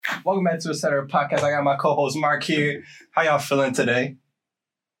Welcome back to the Center Podcast. I got my co-host Mark here. How y'all feeling today?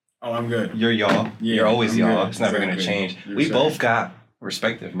 Oh, I'm good. You're y'all. Yeah, you're always y'all. It's never exactly. gonna change. We both got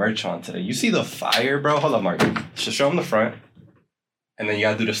respective merch on today. You see the fire, bro? Hold up, Mark. Just show them the front, and then you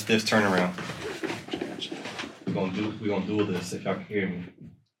gotta do the stiff turnaround. We're gonna do this if y'all can hear me.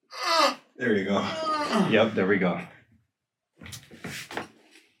 There you go. Yep, there we go.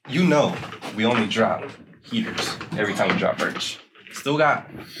 You know, we only drop heaters every time we drop merch. Still got,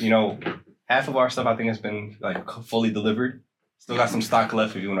 half of our stuff I think has been like fully delivered. Still got some stock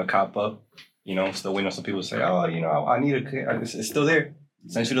left if you want to cop up. Still waiting on some people to say, I need it's still there.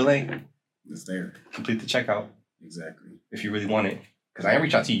 Send you the link. It's there. Complete the checkout. Exactly. If you really want it. Because I didn't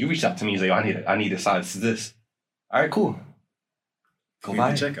reach out to you. You reached out to me and say, I need a size this. All right, cool. Go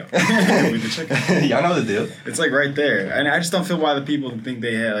buy the checkout. With the checkout. Y'all know the deal. It's like right there. And I just don't feel why the people think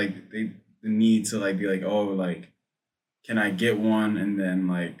they had the need to be like, can I get one? And then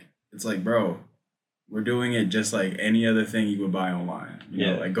it's like, bro, we're doing it just like any other thing you would buy online. You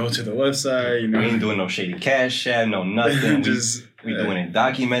know, go to the website, We ain't doing no shady cash app, no nothing. we doing it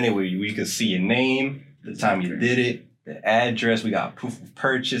documented where you can see your name, the time you did it, the address. We got proof of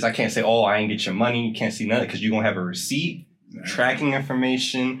purchase. I can't say, I ain't get your money. You can't see nothing because you're going to have a receipt, tracking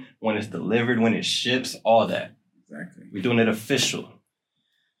information, when it's delivered, when it ships, all that. Exactly. We're doing it official.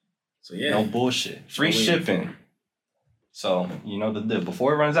 So, yeah. No bullshit. Free shipping. So, the deal.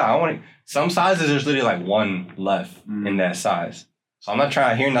 Before it runs out, some sizes, there's literally one left in that size. So I'm not trying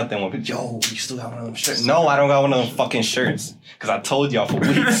to hear nothing when people, you still got one of them shirts? No, I don't got one of them fucking shirts. Because I told y'all for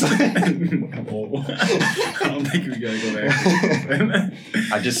weeks. I don't think we gotta go there.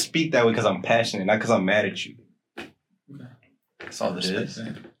 I just speak that way because I'm passionate, not because I'm mad at you. Okay. That's all it is.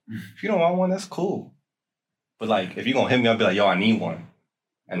 If you don't want one, that's cool. But if you're going to hit me, I'll be like, I need one.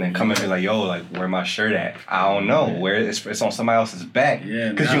 And then come and be like, where my shirt at? I don't know. Where it's on somebody else's back. Yeah.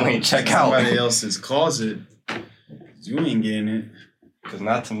 Because you ain't check out. Somebody else's closet. You ain't getting it. Because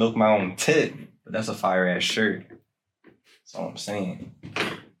not to milk my own tit, but that's a fire-ass shirt. That's all I'm saying.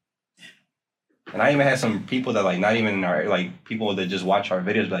 And I even had some people that not even in our, people that just watch our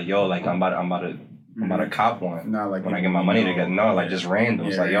videos be like, I'm about to cop one. Not when I get my money together. No, just random.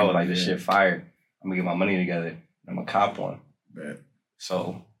 It's this shit fire. I'm going to get my money together. I'm going to cop one. Bet.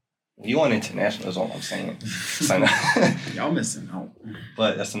 So, you want international is all I'm saying. Y'all missing out.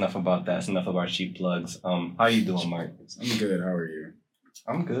 But that's enough about that. That's enough of our cheap plugs. How you doing, Mark? I'm good. How are you?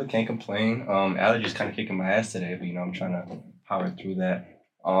 I'm good. Can't complain. Allergies kind of kicking my ass today, but I'm trying to power through that.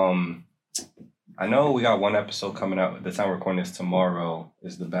 I know we got one episode coming out. The time we're recording this tomorrow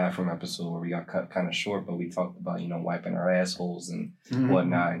is the bathroom episode where we got cut kind of short, but we talked about, wiping our assholes and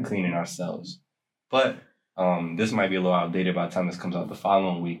whatnot and cleaning ourselves. But this might be a little outdated by the time this comes out the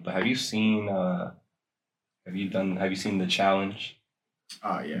following week. But have you seen the challenge?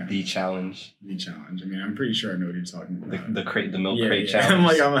 Oh, yeah. The challenge. The challenge. I mean, I'm pretty sure I know what you're talking about. The milk crate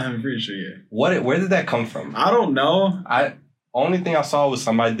challenge. I'm pretty sure, yeah. Where did that come from? I don't know. Only thing I saw was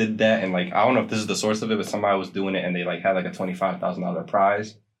somebody did that, and I don't know if this is the source of it, but somebody was doing it and they had a $25,000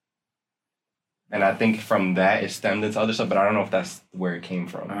 prize. And I think from that it stemmed into other stuff, but I don't know if that's where it came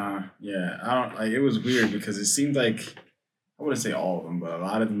from. Yeah. I don't it was weird because it seemed like, I wouldn't say all of them, but a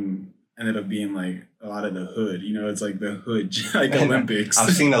lot of them ended up being a lot of the hood. It's the hood Olympics.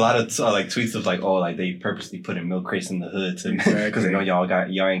 I've seen a lot of tweets of they purposely put in milk crates in the hood to because they know y'all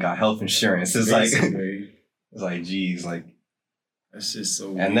ain't got health insurance. It's geez, that's just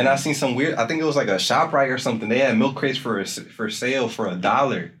so weird. And then I seen some weird, I think it was a ShopRite or something. They had milk crates for sale for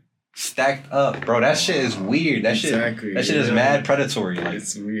 $1. Stacked up, bro. That shit is weird. That shit is mad predatory.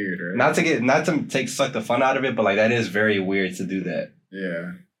 It's weird, right? Not to suck the fun out of it, but that is very weird to do that.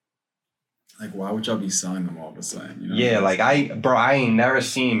 Yeah. Why would y'all be selling them all of a sudden? Yeah, I ain't never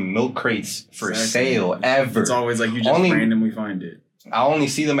seen milk crates for sale ever. It's always you just randomly find it. I only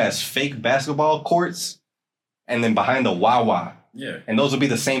see them as fake basketball courts, and then behind the Wawa. Yeah. And those would be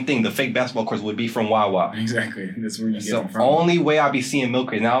the same thing. The fake basketball courts would be from Wawa. Exactly. That's where you get them from. The only way I be seeing milk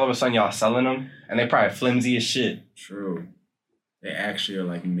crates. Now all of a sudden y'all selling them and they probably flimsy as shit. True. They actually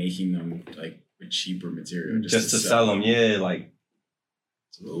are making them with cheaper material. Just to sell them. Yeah,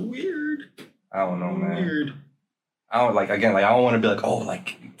 it's a little weird. I don't know, man. Weird. I don't I don't want to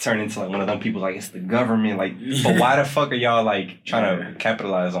be turn into one of them people it's the government. But why the fuck are y'all trying to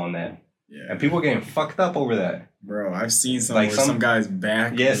capitalize on that? Yeah. And people are getting fucked up over that. Bro, I've seen some guy's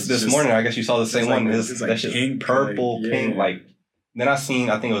back. Yes, this morning I guess you saw the same one. That shit pink, purple, pink. Then I think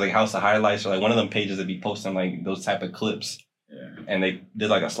it was House of Highlights or one of them pages that be posting those type of clips. Yeah. And they did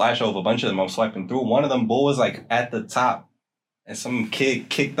a slideshow of a bunch of them. I'm swiping through. One of them bull was at the top, and some kid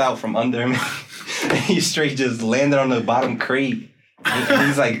kicked out from under him. And he straight just landed on the bottom crate. And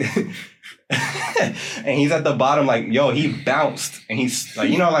he's like, and he's at the bottom, like, yo, he bounced, and he's like,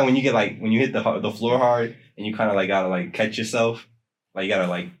 you know, like when you get like when you hit the floor hard, and you kind of like gotta like catch yourself, like you gotta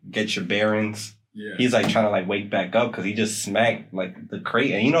like get your bearings. Yeah. He's like trying to like wake back up because he just smacked like the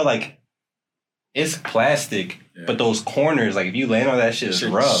crate, and you know, like it's plastic, but those corners, like if you land on that shit, it's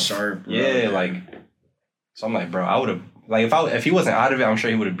rough. Sharp, bro. Yeah, like. So I'm like, bro, I would have like if he wasn't out of it, I'm sure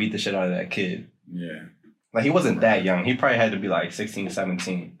he would have beat the shit out of that kid. Yeah. Like he wasn't that young. He probably had to be like 16,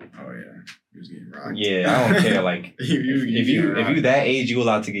 17. Oh yeah. He was getting rocked. Yeah, I don't care. Like if you that age, you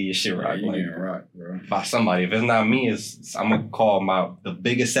allowed to get your shit rocked. You like, getting rocked, bro. By somebody. If it's not me, I'm gonna call the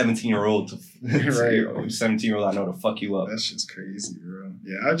biggest 17-year-old to 17-year-old I know to fuck you up. That shit's crazy, bro.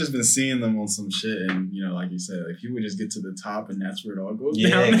 Yeah, I've just been seeing them on some shit, and you know, like you said, like if you would just get to the top, and that's where it all goes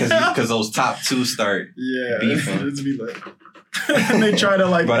down. Yeah, because those top two start beefing. It's be like. And they try to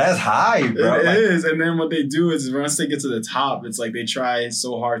like, but that's high, bro. It is, and then what they do is once they get to the top, it's like they try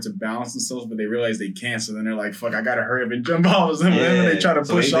so hard to balance themselves, but they realize they can't. So then they're like, "Fuck, I gotta hurry up and jump off." And then they try to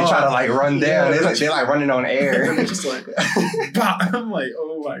push off. They try to like run down. They're like running on air. And they're just like, I'm like,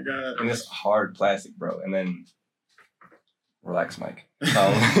 oh my god. And it's hard plastic, bro. And then, relax, Mike.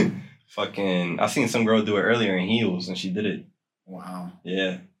 Fucking, I seen some girl do it earlier in heels, and she did it. Wow.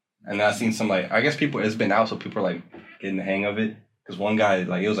 Yeah, and I seen some like I guess it's been out, so people are like getting the hang of it. Cause one guy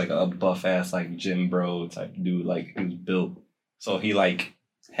like it was like a buff ass like gym bro type dude, like he was built. So he like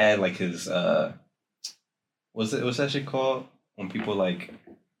had like his what's that shit called when people like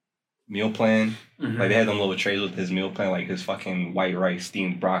meal plan? Mm-hmm. Like they had them little trays with his meal plan, like his fucking white rice,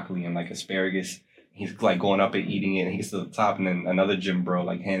 steamed broccoli, and like asparagus. He's like going up and eating it, and he gets to the top, and then another gym bro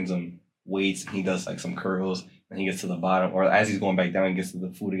like hands him weights, and he does like some curls, and he gets to the bottom, or as he's going back down, he gets to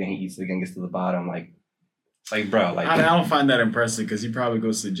the food again, he eats it again, gets to the bottom, like bro, like I don't find that impressive because he probably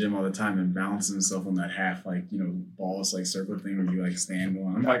goes to the gym all the time and balances himself on that half like balls like circle thing where you like stand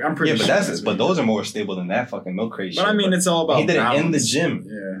on. I'm pretty sure. But those are more stable than that fucking milk crate shit. But I mean, it's all about. He did balance. it in the gym.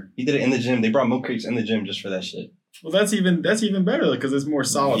 Yeah, he did it in the gym. They brought milk crates in the gym just for that shit. Well, that's even better because it's more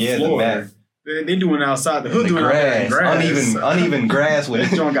solid floor. The mat. They doing it outside. The hood doing grass. Grass. Uneven grass with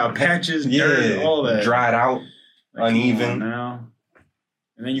it. Joint got patches, dirt, all that dried out, like, uneven. Now.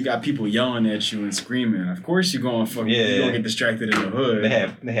 And then you got people yelling at you and screaming. Of course you're going you're gonna get distracted in the hood.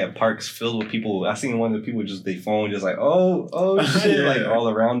 They have parks filled with people. I seen one of the people just they phone just like oh shit like all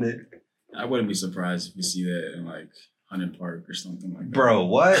around it. I wouldn't be surprised if you see that in like Hunting Park or something like that. Bro,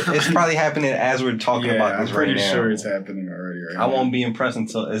 what? It's probably happening as we're talking about this right now. I'm pretty sure it's happening already right now. I won't be impressed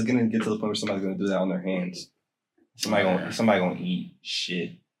until it's gonna get to the point where somebody's gonna do that on their hands. Somebody gonna eat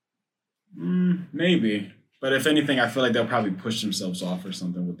shit. Maybe. But if anything, I feel like they'll probably push themselves off or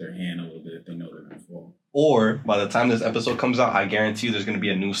something with their hand a little bit if they know they're going to fall. Or by the time this episode comes out, I guarantee you there's going to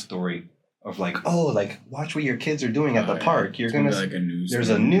be a news story of like, watch what your kids are doing at the park. You're going to like there's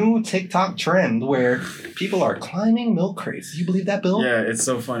a new TikTok trend where people are climbing milk crates. Do you believe that, Bill? Yeah, it's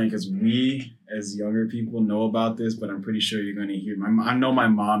so funny because we as younger people know about this, but I'm pretty sure you're going to hear I know my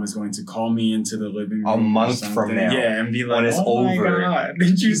mom is going to call me into the living room a month from now. Yeah, and be like, when it's over. My God,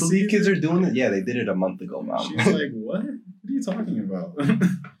 did you see kids are doing it? Yeah, they did it a month ago, Mom. She's like, what? What are you talking about?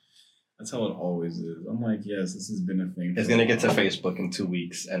 That's how it always is. I'm like, yes, this has been a thing. It's going to get to Facebook in 2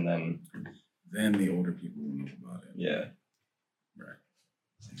 weeks, and then the older people will know about it. Yeah. Right.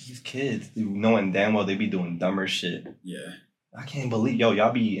 Like these kids, knowing damn well they be doing dumber shit. Yeah. I can't believe,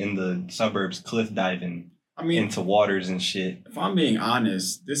 y'all be in the suburbs cliff diving into waters and shit. If I'm being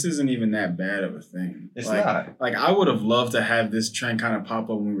honest, this isn't even that bad of a thing. It's not. Like, I would have loved to have this trend kind of pop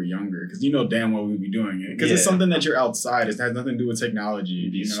up when we were younger, because you know damn well we'd be doing it. Because it's something that you're outside. It has nothing to do with technology.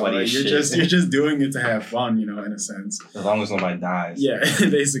 You know? Like, you're just doing it to have fun, in a sense. As long as nobody dies. Yeah,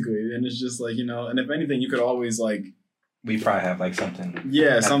 basically. And it's just like, and if anything, you could always like... We probably have like something.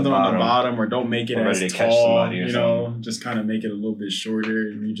 Yeah, something on the bottom, or don't make it as tall. Catch somebody or something. Just kind of make it a little bit shorter,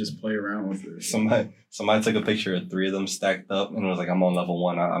 and you just play around with it. Somebody took a picture of 3 of them stacked up, and it was like, I'm on level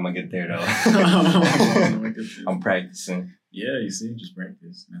 1. I'm gonna get there though. I'm practicing. Yeah, you see, just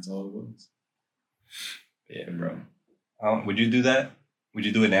practice. That's all it was. Yeah, bro. Would you do that? Would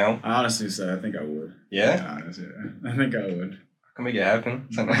you do it now? I honestly said, I think I would. Yeah? Honestly, I think I would. I can make it happen.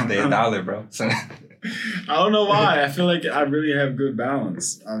 Stay $1, bro. I don't know why. I feel like I really have good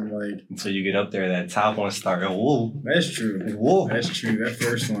balance. I'm like... Until you get up there, that top one start. Whoa. That's true. Whoa. That's true. That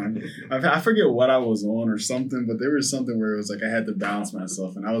first one. I forget what I was on or something, but there was something where it was like I had to balance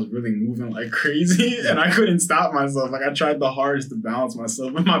myself, and I was really moving like crazy, and I couldn't stop myself. Like, I tried the hardest to balance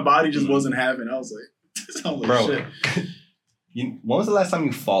myself, and my body just wasn't having it. I was like, this sounds like bro, shit. When was the last time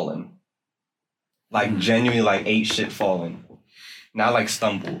you fallen? Like, genuinely, like, ate shit falling? Not like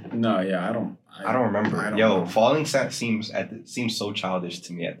stumble. No, yeah, I don't remember. I don't know. falling seems so childish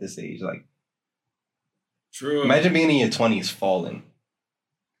to me at this age. Like, True. imagine being in your 20s falling.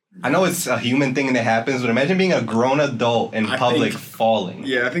 I know it's a human thing that happens, but imagine being a grown adult in public falling.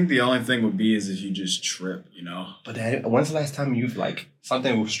 Yeah, I think the only thing would be is if you just trip, But when's the last time you've like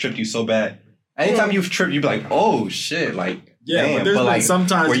something tripped you so bad? Anytime you've tripped, you'd be like, "Oh shit!" Like, yeah, damn. but there's like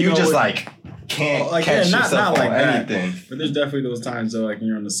sometimes where you just like can't catch yourself not on like anything. But there's definitely those times though, like when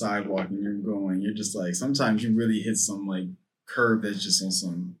you're on the sidewalk and you're just like sometimes you really hit some like curb that's just on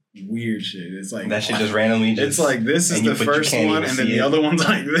some weird shit. It's like that shit just randomly it's like this is the first one and then the other one's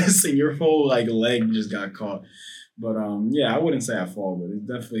like this and your whole like leg just got caught. But yeah, I wouldn't say I fall, but it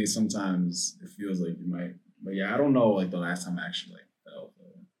definitely sometimes it feels like you might. But yeah, I don't know like the last time I actually like fell.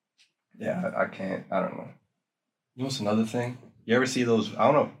 Yeah, I can't. I don't know. You know what's another thing? You ever see those? I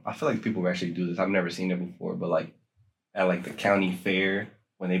don't know. I feel like people actually do this. I've never seen it before, but like at like the county fair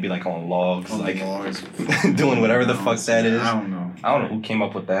when they be like on logs, doing whatever the fuck that is. I don't know. I don't know who came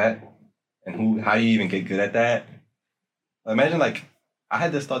up with that, and how do you even get good at that? Imagine like I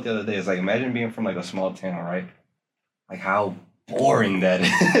had this thought the other day. It's like imagine being from like a small town, right? Like how boring that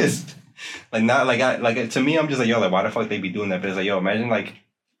is. Like not like to me, I'm just like yo, like why the fuck they be doing that? But it's like yo, imagine like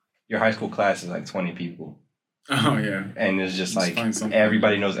your high school class is like 20 people. Oh yeah. And it's just like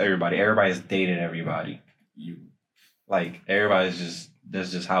everybody knows everybody. Everybody's dated everybody. Like that's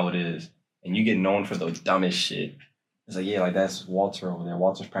just how it is. And you get known for the dumbest shit. It's like, yeah, like that's Walter over there.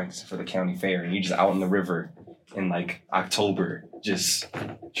 Walter's practicing for the county fair and you just out in the river in like October just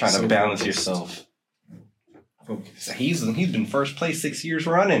trying to balance yourself. Focus. He's been first place 6 years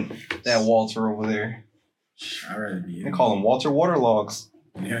running. That Walter over there. I'd rather be. They call him Walter Waterlogs.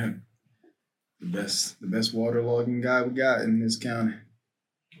 Yeah. The best waterlogging guy we got in this county.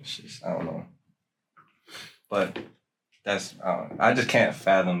 It's just, I don't know. But that's I just can't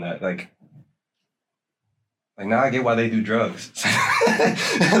fathom that. Like now I get why they do drugs.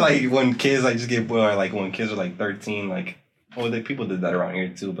 Like when kids like just get bored, like when kids are like 13, like people did that around here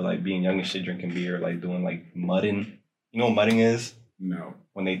too, but like being young and shit, drinking beer, like doing like mudding. You know what mudding is? No.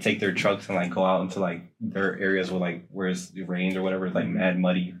 When they take their trucks and like go out into like dirt areas where like where it rains or whatever, it's like mad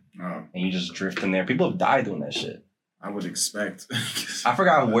muddy. Oh. And you just drift in there. People have died doing that shit. I would expect. I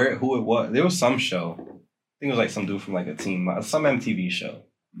forgot who it was. There was some show. I think it was like some dude from like some MTV show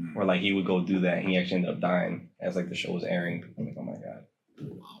where like he would go do that and he actually ended up dying as like the show was airing. People were like, oh my god.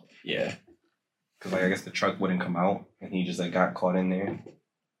 Wow. Yeah. Because like I guess the truck wouldn't come out and he just like got caught in there.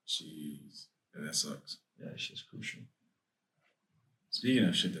 Jeez. Yeah, that sucks. Yeah, it's just crucial. Speaking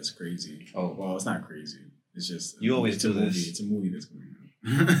of shit that's crazy. Oh. Well, it's not crazy. It's just you always do this. It's a movie that's coming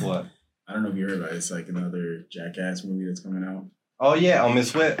out. What? I don't know if you heard about it. It's like another Jackass movie that's coming out. Oh yeah,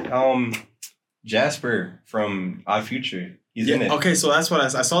 it's with Jasper from Odd Future. He's in it. Okay, so that's what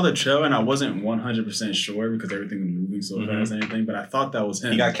I saw the trailer and I wasn't 100% sure because everything was moving so fast and everything, but I thought that was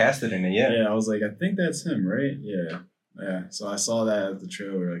him. He got casted in it, yeah. Yeah, I was like, I think that's him, right? Yeah. Yeah. So I saw that at the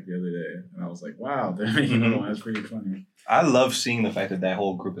trailer like the other day and I was like, wow, they're making another one. That's pretty funny. I love seeing the fact that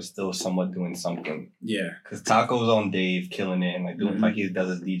whole group is still somewhat doing something. Yeah. Because Taco's on Dave killing it and like doing like he does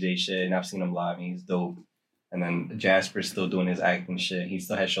his DJ shit and I've seen him live and he's dope. And then Jasper's still doing his acting shit. He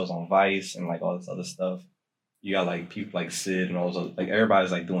still has shows on Vice and like all this other stuff. You got like people like Sid and all those other, like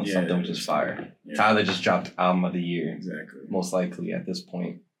everybody's like doing something which is fire. Yeah. Tyler just dropped album of the year. Exactly. Most likely at this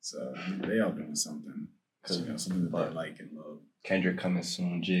point. So they all doing something. Something that they like and love. Kendrick coming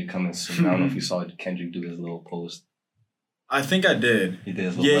soon, Jid coming soon. I don't know if you saw Kendrick do his little post. I think I did. He did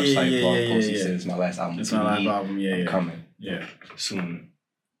his little website blog post. He said it's my last album. It's my last album, I'm coming. Yeah. Soon.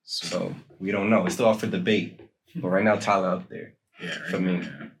 So we don't know. It's still up for debate. But right now Tyler up there. Yeah, right for me.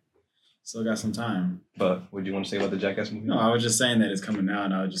 Yeah. Still got some time. But what do you want to say about the Jackass movie? No, I was just saying that it's coming out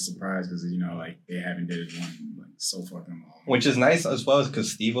and I was just surprised because, like they haven't did it one like so fucking long. Which is nice as well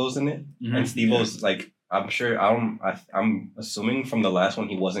because Steve-O's in it. Mm-hmm. And Steve-O's like, I'm sure, I'm assuming from the last one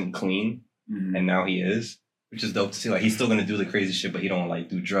he wasn't clean and now he is. Which is dope to see. Like he's still gonna do the crazy shit, but he don't like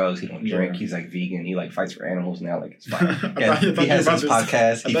do drugs. He don't drink. He's like vegan. He like fights for animals now. Like it's fine. Yeah, he has his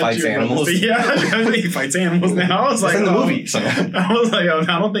podcast. He fights animals. Yeah, he fights animals now. I was like, in the movie. So. I was like,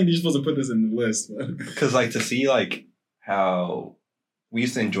 I don't think you're supposed to put this in the list. Because like to see like how we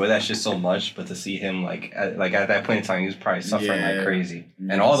used to enjoy that shit so much, but to see him like at that point in time, he was probably suffering like crazy.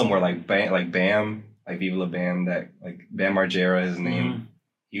 And all of them were like Bam, like Viva La Bam, that like Bam Margera, his name.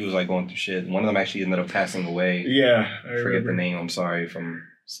 He was like going through shit. One of them actually ended up passing away. Yeah. I forget the name. I'm sorry from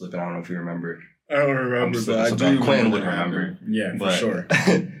slipping. I don't know if you remember. I don't remember, but I do. Quinn would remember. Yeah, but, for sure.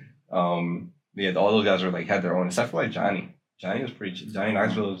 Yeah, all those guys were like had their own, except for like Johnny. Johnny was pretty. Johnny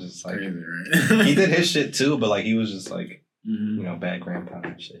Knoxville was just like crazy, right? he did his shit too, but like he was just like you know, bad grandpa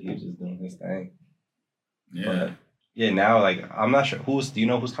and shit. He was just doing his thing. Yeah. But yeah, now like I'm not sure do you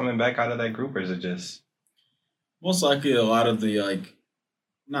know who's coming back out of that group, or is it just Most likely a lot of the like,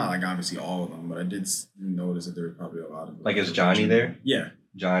 not like obviously all of them, but I did notice that there were probably a lot of like is Johnny there? Yeah.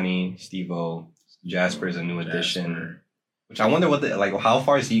 Johnny, Steve-O, Jasper's a new addition. Jasper. Which I wonder how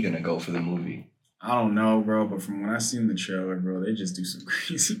far is he gonna go for the movie? I don't know, bro, but from when I seen the trailer, bro, they just do some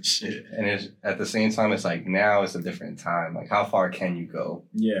crazy shit. And it's at the same time, it's like now it's a different time. Like, how far can you go?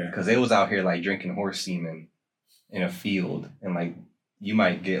 Yeah. Because they was out here like drinking horse semen in a field, and like you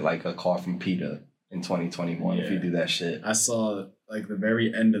might get like a call from PETA in 2021 if you do that shit. I saw like the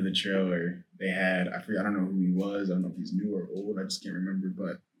very end of the trailer. They had I don't know who he was. I don't know if he's new or old. I just can't remember.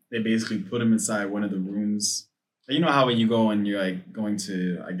 But they basically put him inside one of the rooms. You know how when you go and you're like going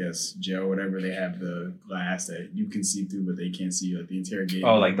to, I guess, jail or whatever, they have the glass that you can see through, but they can't see like the interrogation.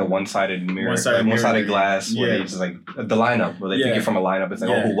 Oh, like the one-sided mirror, one-sided glass, where they just like the lineup, where they pick it from a lineup. It's like,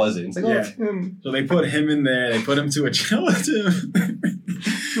 oh, who was it? It's like, oh, it's him. So they put him in there. They put him to a gelatin.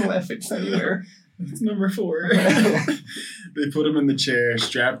 It's anywhere. It's number 4. They put him in the chair,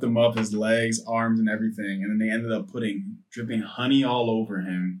 strapped him up, his legs, arms, and everything, and then they ended up dripping honey all over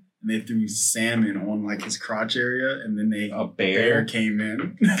him. And they threw salmon on like his crotch area, and then a bear came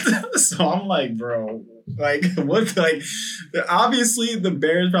in. So I'm like, bro, like what? Like, obviously the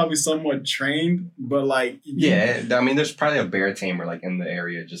bear is probably somewhat trained, but like, yeah, I mean, there's probably a bear tamer like in the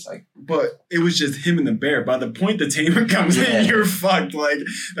area, just like. But it was just him and the bear. By the point the tamer comes in, you're fucked. Like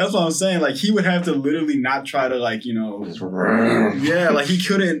that's what I'm saying. Like he would have to literally not try to like like he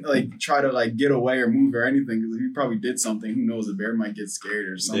couldn't like try to like get away or move or anything because if he probably did something, who knows? The bear might get scared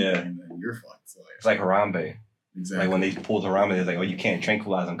or something. Yeah. And then you're fucked. So, it's like Harambe. Exactly. Like when they pulled Harambe, they're like, oh, you can't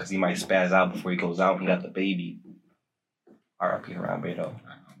tranquilize him because he might spaz out before he goes out and he got the baby. R.I.P. Harambe, though.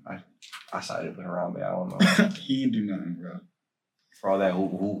 I sided with Harambe. I don't know. He didn't do nothing, bro. For all that,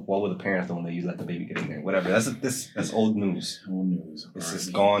 what were the parents doing when you let the baby get in there? Whatever. That's old news. Old news. This is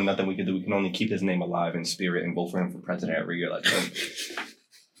gone. Nothing we can do. We can only keep his name alive in spirit and vote for him for president every year. Like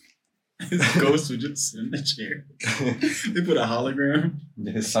his ghost would just sit in the chair. They put a hologram.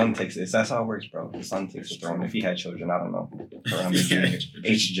 His son takes it. That's how it works, bro. His son takes the throne. If he had children, I don't know. Harambe Jr.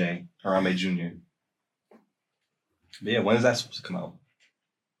 HJ. Harambe Jr. But yeah, when is that supposed to come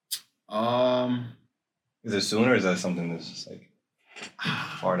out? Is it soon or is that something that's just like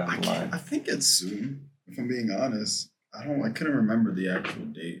far down the line? I think it's soon. If I'm being honest, I couldn't remember the actual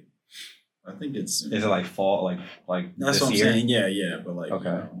date. I think it's soon. Is it like fall? Like that's this what I'm year? saying. Yeah, but like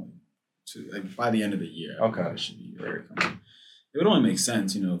okay. Like by the end of the year. Okay. It should be very coming. It would only make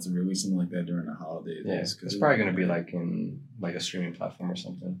sense, to release something like that during the holidays. Yeah, it's probably going to be like in like a streaming platform or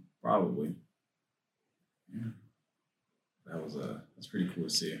something. Probably. Yeah. That's pretty cool to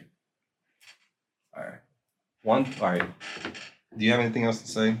see. All right. Do you have anything else to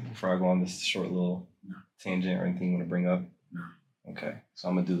say before I go on this short little tangent or anything you want to bring up? No. Okay, so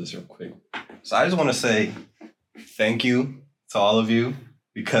I'm going to do this real quick. So I just want to say thank you to all of you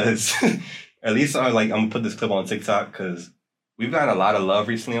because at least I'm going to put this clip on TikTok because we've gotten a lot of love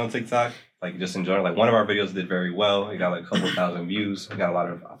recently on TikTok. Like just in general, like one of our videos did very well. It got like a couple thousand views. We got a lot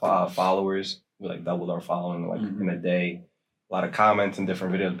of followers. We like doubled our following like in a day. A lot of comments and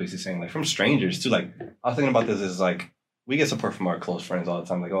different videos basically saying like from strangers too. Like I was thinking about this is like we get support from our close friends all the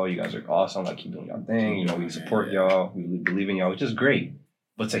time. Like, oh, you guys are awesome. Like keep doing your thing. We support y'all. We believe in y'all, which is great.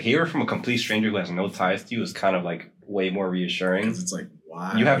 But to hear from a complete stranger who has no ties to you is kind of like way more reassuring. Because it's like,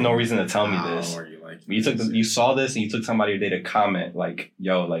 why? You have no reason to tell me this. You saw this and you took time out of your day to comment like,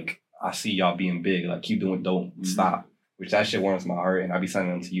 yo, like I see y'all being big. Like keep doing, don't stop. Which that shit warms my heart. And I be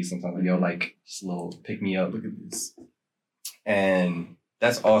sending them to you sometimes. Like, yo, like just a little pick me up. Look at this. And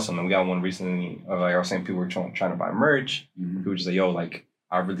that's awesome. And we got one recently, like I was saying, people were trying to buy merch. People were just like, yo, like,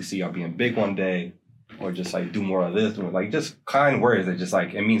 I really see y'all being big one day. Or just like, do more of this. Like, just kind words that just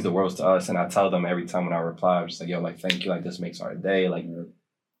like, it means the world to us. And I tell them every time when I reply, I'm just like, yo, like, thank you. Like, this makes our day. Like,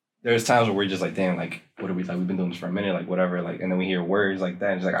 there's times where we're just like, damn, like, what are we, like, we've been doing this for a minute, like, whatever. Like, and then we hear words like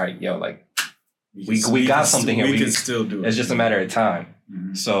that. And it's like, all right, yo, like, we got something here. We can still do it. It's just a matter of time.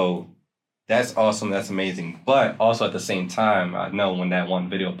 So, that's awesome. That's amazing. But also at the same time, I know when that one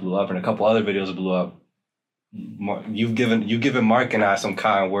video blew up and a couple other videos blew up, you've given Mark and I some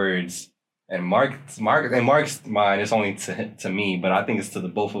kind words. And Mark's mind, it's only to me, but I think it's to the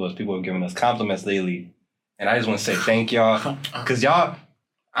both of us. People are giving us compliments lately. And I just want to say thank y'all. Because y'all,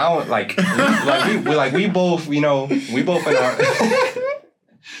 I don't we both, we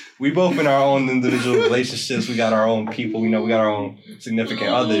both in our own individual relationships. We got our own people, we got our own significant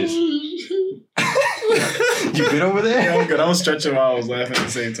others. You good over there? Yeah, I'm good. I was stretching while I was laughing at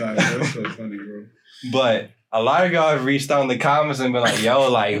the same time. That's so funny, bro. But a lot of y'all have reached out in the comments and been like,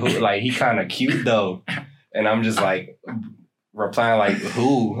 yo, like who, like he kind of cute though. And I'm just like replying like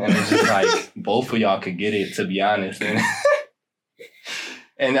who? And it's just like both of y'all could get it, to be honest. And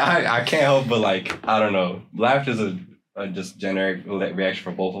and I can't help but like, I don't know. Laughter is a just generic reaction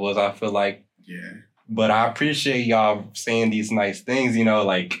for both of us, I feel like. Yeah. But I appreciate y'all saying these nice things, you know,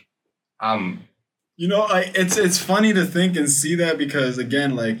 like You know, it's funny to think and see that because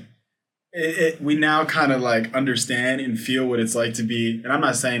again, like we now kind of like understand and feel what it's like to be, and I'm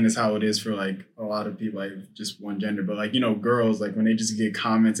not saying this how it is for like a lot of people, like just one gender, but like, you know, girls, like when they just get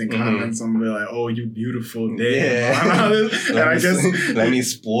comments and comments on, they're like, oh, you beautiful day. Yeah. And I guess let me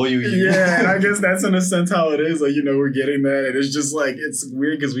spoil you. Yeah, and I guess that's in a sense how it is. Like, you know, we're getting that, and it's just like it's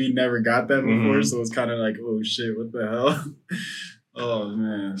weird because we never got that before, so it's kind of like, oh shit, what the hell? Oh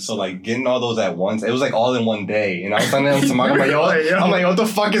man! So like getting all those at once, it was like all in one day, and I was sending them to my. I'm like, what the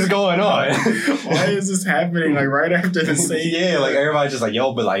fuck is going on? Why is this happening? Like right after the same. Yeah, like everybody's just like,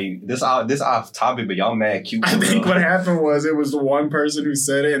 yo, but like this off topic, but y'all mad cute. I think what happened was it was the one person who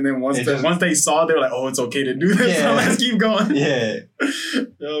said it, and then once they saw, they were like, oh, it's okay to do this. So let's keep going. Yeah.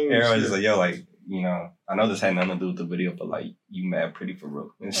 Everybody's just like, yo, like, you know, I know this had nothing to do with the video, but like you mad pretty for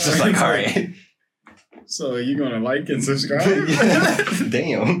real. And it's just like, all right. So are you gonna like and subscribe?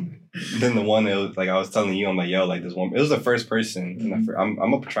 Damn. Then the one that was, like I was telling you, I'm like, yo, like this one. It was the first person. And I'm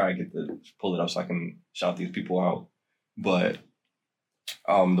gonna try to pull it up so I can shout these people out. But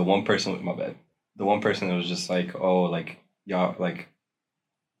the one person with my bad. The one person that was just like, oh, like y'all like.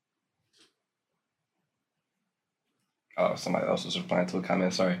 Oh, somebody else was replying to a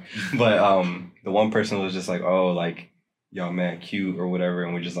comment. Sorry, but the one person was just like, oh, like y'all mad cute or whatever,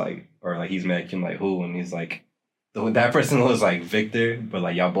 and we're just like. Or like he's mad, I'm like, who? And he's like, that person was like Victor, but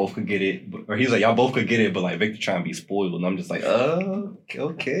like y'all both could get it. Or he's like, y'all both could get it, but like Victor trying to be spoiled. And I'm just like, oh,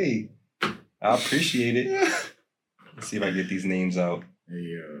 okay. I appreciate it. Let's see if I get these names out.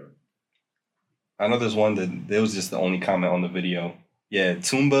 Yeah. I know there's one that was just the only comment on the video. Yeah,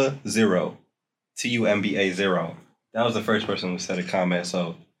 Tumba 0. TUMBA 0. That was the first person who said a comment,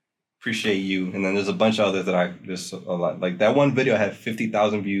 so appreciate you. And then there's a bunch of others that there's a lot. Like that one video had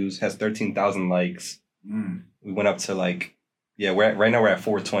 50,000 views, has 13,000 likes. We went up to like, yeah, right now we're at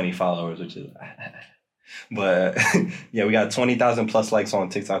 420 followers, which is, but yeah, we got 20,000 plus likes on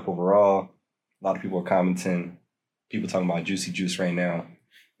TikTok overall. A lot of people are commenting. People talking about Juicy Juice right now.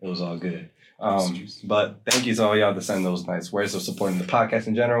 It was all good. But thank you to all y'all to send those nice words of supporting the podcast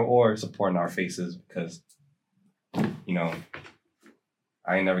in general or supporting our faces because, you know,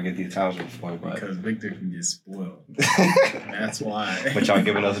 I ain't never get these comments before, but because Victor can get spoiled. That's why. But y'all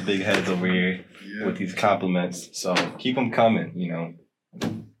giving us big heads over here with these compliments, so keep them coming. You know,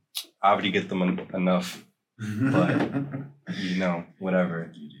 I already get them enough, but you know,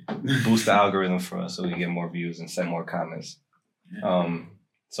 whatever. Boost the algorithm for us so we can get more views and send more comments.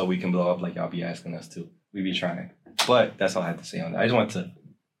 So we can blow up like y'all be asking us to. We be trying, but that's all I had to say on that. I just want to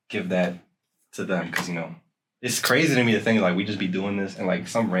give that to them because you know. It's crazy to me to think like we just be doing this and like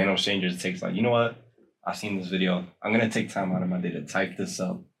some random stranger takes like, you know what? I seen this video. I'm gonna take time out of my day to type this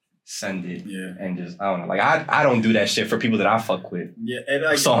up, send it, and just I don't know. Like I don't do that shit for people that I fuck with. Yeah, and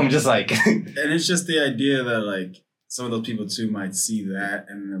like, so I'm just like, and it's just the idea that like some of those people too might see that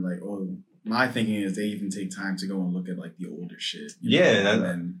and they're like, oh, my thinking is they even take time to go and look at like the older shit.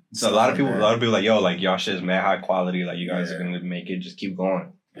 So a lot of people like, yo, like y'all shit is mad high quality. Like you guys are gonna make it. Just keep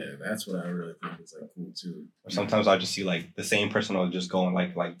going. Yeah, that's what I really think is like cool too. Or sometimes I just see like the same person will just go on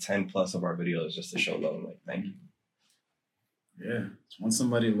like 10 plus of our videos just to show love. I'm like, thank you. Yeah. Once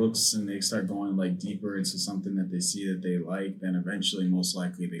somebody looks and they start going like deeper into something that they see that they like, then eventually most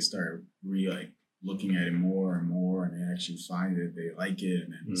likely they start looking at it more and more and they actually find it, they like it,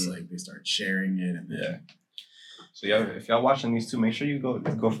 and then it's like they start sharing it and then So yeah, if y'all watching these two, make sure you go.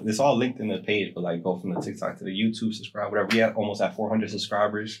 It's all linked in the page, but like go from the TikTok to the YouTube, subscribe, whatever. We almost at 400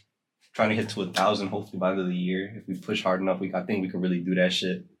 subscribers, trying to hit to 1,000 hopefully by the end of the year. If we push hard enough, I think we could really do that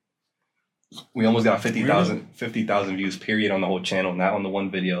shit. We almost got 50,000 views period on the whole channel, not on the one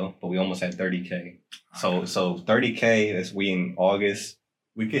video, but we almost had 30K. So 30K is we in August.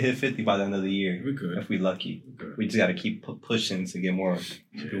 We could hit 50 by the end of the year. We could if we lucky. We just got to keep pushing to get more.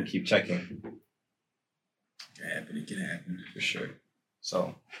 People keep checking. It can happen for sure.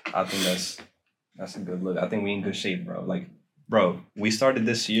 So I think that's a good look. I think we in good shape, bro. Like, bro, we started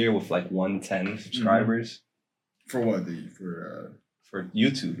this year with like 110 subscribers. For what? For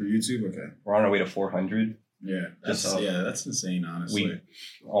YouTube. For YouTube, okay. We're on our way to 400. Yeah, that's insane. Honestly, we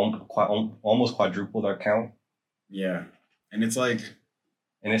almost quadrupled our count. Yeah, and it's like,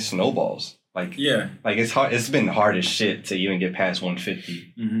 and it snowballs. Like Yeah. like it's hard. It's been hard as shit to even get past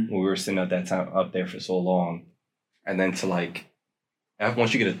 150 Mm-hmm. when we were sitting at that time up there for so long, and then to like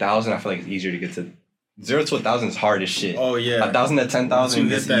once you get 1,000, I feel like it's easier to get to 0 to 1,000 is hard as shit. Oh yeah. 1,000 to 10,000 Once is you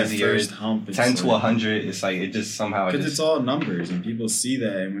hit that easier. first hump, it's 10 to like- 100, it's like it just somehow Because just it's all numbers, and people see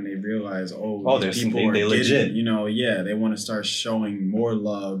that, and when they realize, Oh, these there's- people they are legit. getting, they want to start showing more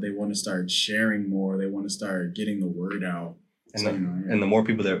love. They want to start sharing more. They want to start getting the word out. and So, the, yeah. and the more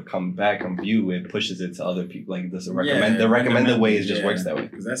people that come back and view it pushes it to other people. Like this Yeah, the recommended ways just yeah, works that way.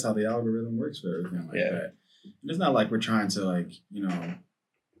 because that's how the algorithm works for everything like Yeah. that. And it's not like we're trying to like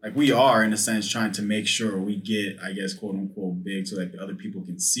we are in a sense trying to make sure we get, I guess, quote unquote big so that other people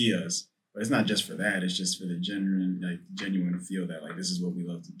can see us. But it's not just for that. It's just for the genuine feel that like this is what we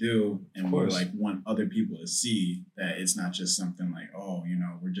love to do, and Of we course. like want other people to see that it's not just something like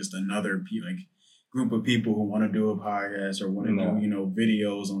we're just another group of people who want to do a podcast or want to No. do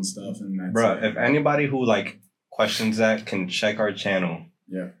videos on stuff, and that's Bruh, it. if anybody who like questions that can check our channel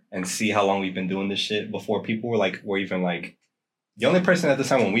Yeah. and see how long we've been doing this shit before people were even like the only person at the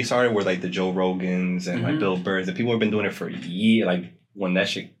time when we started were like the Joe Rogans and like Mhm. Bill Burrs. The people who have been doing it for years, like when that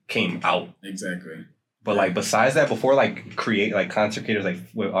shit came out. Exactly. But like besides that, before like create like content creators, like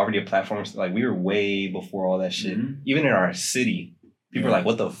with already a platform, like we were way before all that shit. Mhm. Even in our city, people are Yeah. like,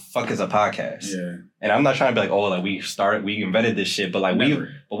 "What the fuck is a podcast?" Yeah. And I'm not trying to be like, "Oh, like we invented this shit," but like Never.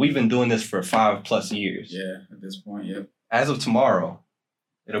 we've been doing this for 5+ years. Yeah. At this point, yep. As of tomorrow,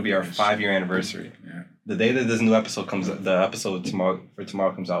 it'll be our 5-year anniversary. Yeah. The day that this new episode comes, the episode tomorrow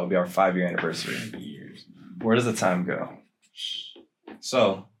comes out will be our 5-year anniversary. Years. Man. Where does the time go?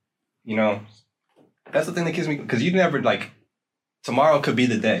 So, that's the thing that kills me because you never like. Tomorrow could be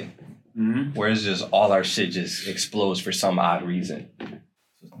the day Mm-hmm. where it's just all our shit just explodes for some odd reason. So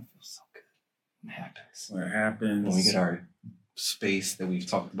it's gonna feel so good when it happens. What happens? When we get our space that we've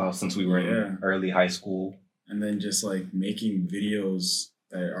talked about since we were Yeah. in early high school. and then just like making videos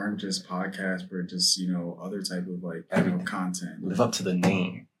that aren't just podcasts, but just other type of like Everything. content. Live up to the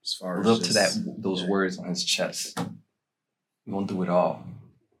name. As far as Live up to just- those yeah. words on his chest. We won't do it all.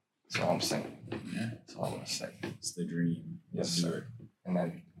 That's all I'm saying. Yeah, That's all I'm gonna say. it's the dream. Yes, Let's do sir. it. And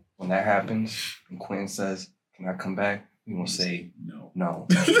then when that happens, and Quinn says, "Can I come back?" We gonna say No. no.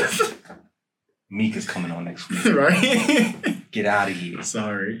 Meek is coming on next week. Right? Get out of here.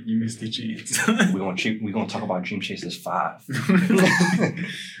 Sorry, you missed your chance. We gonna talk about Dream Chasers 5.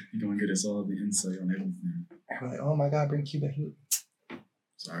 You're gonna get us all the insight on everything. We're like, oh my god, bring Q back.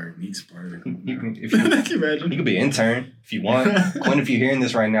 Sorry, Meek's part of the You group. can- now. if you- Can you imagine? You could be an intern if you want. Quinn, if you're hearing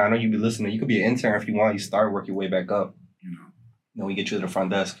this right now, I know you'd be listening. You could be an intern if you want. You start, work your way back up. Then we get you to the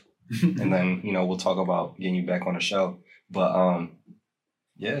front desk. And then, we'll talk about getting you back on the show. But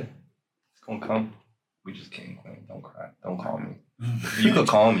yeah, it's gonna come. We just can't, Quinn. Don't cry. Don't call me. You could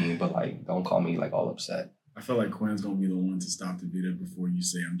call me, but like don't call me like all upset. I feel like Quinn's gonna be the one to stop the video before you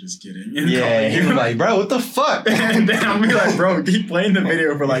say I'm just kidding. And Yeah, call he was you. like, bro, what the fuck? And then I'll be like, bro, keep playing the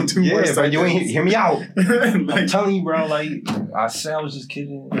video for like 2 more Yeah, bro, seconds. you ain't hear me out. I'm Like, telling you, bro, like I said I was just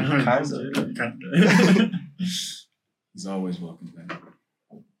kidding. Kinda. He's always welcome back.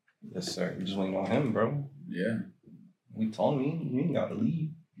 Yes, sir. We just waiting on him, bro. Yeah, We told him you ain't gotta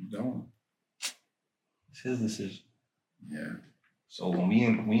leave. you don't. It's his decision. Yeah, So when we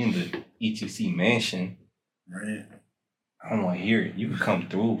in the ETC mansion, right. I don't want to hear it. You can come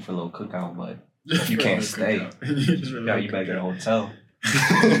through for a little cookout, but Just You for a can't little stay. cookout. yeah, you back at the hotel.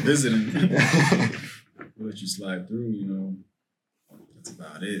 Visiting. We'll let you slide through. That's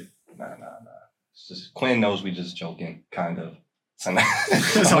about it. Nah. It's just Quinn knows we just joking, kind of. So I'm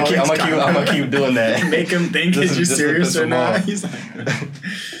It's gonna always keep doing that. Make him think Just- is you just to serious piss or him not. off. He's like,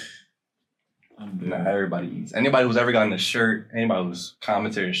 I'm good. Nah, everybody eats. Anybody who's ever gotten a shirt, anybody who's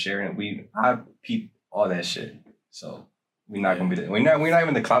commented or sharing it, I peep all that shit. So we're not gonna be we're not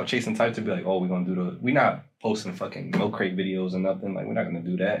even the clout chasing type to be like, oh, we're gonna do we're not posting fucking milk crate videos or nothing. Like we're not gonna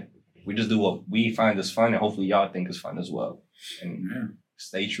do that. We just do what we find is fun and hopefully y'all think is fun as well. And Yeah.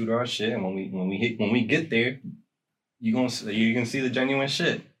 stay true to our shit. And when we get there, you're gonna see the genuine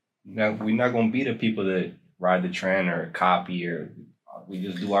shit. Now we're not gonna be the people that ride the trend or copy or we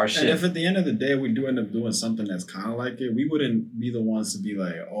just do our shit. And if at the end of the day we do end up doing something that's kind of like it, we wouldn't be the ones to be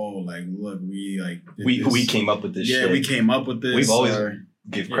like, oh, like look, we like did we this. came up with this Yeah, shit. we came up with this. We've always or-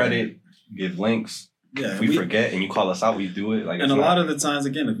 give Yeah. credit, give links. yeah, If we forget and you call us out, we do it. Like and it's a not- lot of the times,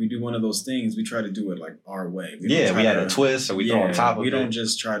 again, if we do one of those things, we try to do it like our way. We don't yeah, try we had to- a twist or we throw on top of we it. don't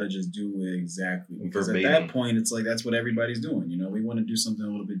just try to just do it exactly. Because at Verbatim. that point, it's like that's what everybody's doing. We want to do something a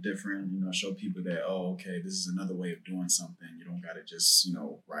little bit different. Show people that okay, this is another way of doing something. You don't got to just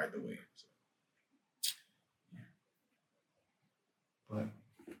ride the wave. So, But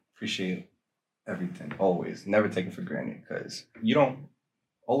appreciate everything, always. Never take it for granted, because you don't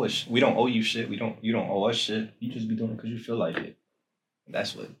owe us. We don't owe you shit. You don't owe us shit. You just be doing it because you feel like it. And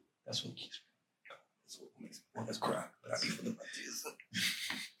that's what keeps me. That's what makes me want to cry. But I be feeling my tears.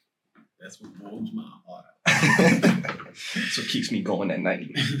 That's what warms my heart. That's what keeps me going at night.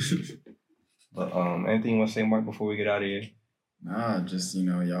 But anything you want to say, Mark, before we get out of here? Nah, just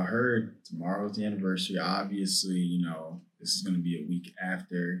y'all heard tomorrow's the anniversary. Obviously, this is gonna be a week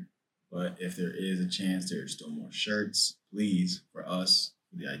after, but if there is a chance, there's still more shirts. Please, for us,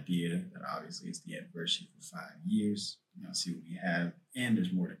 for the idea that obviously it's the anniversary for 5 years. See what we have, and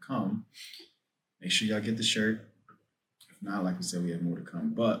there's more to come. Make sure y'all get the shirt. If not, like we said, we have more to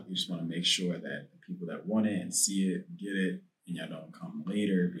come, but we just want to make sure that the people that want it and see it, get it, and y'all don't come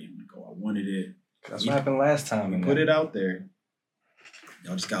later being like, "Oh, I wanted it." That's what happened last time. We put it out there.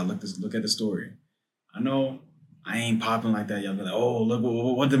 Y'all just gotta look at the story. I know I ain't popping like that. Y'all be like, "Oh, look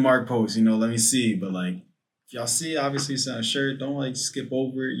what did Mark post?" Let me see. But like, if y'all see, obviously it's on a shirt. Don't like skip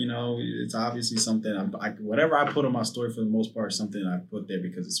over it. It's obviously something. Whatever I put on my story for the most part, is something I put there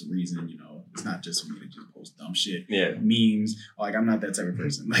because it's a reason. It's not just for me to just post dumb shit. Yeah. Memes. Like I'm not that type of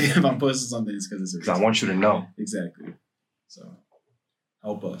person. Like if I'm posting something, it's because it's a reason. Because I want you to know. Exactly. So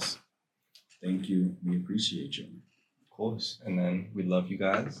help us. Thank you. We appreciate you. Of course. And then we love you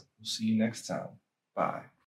guys. We'll see you next time. Bye.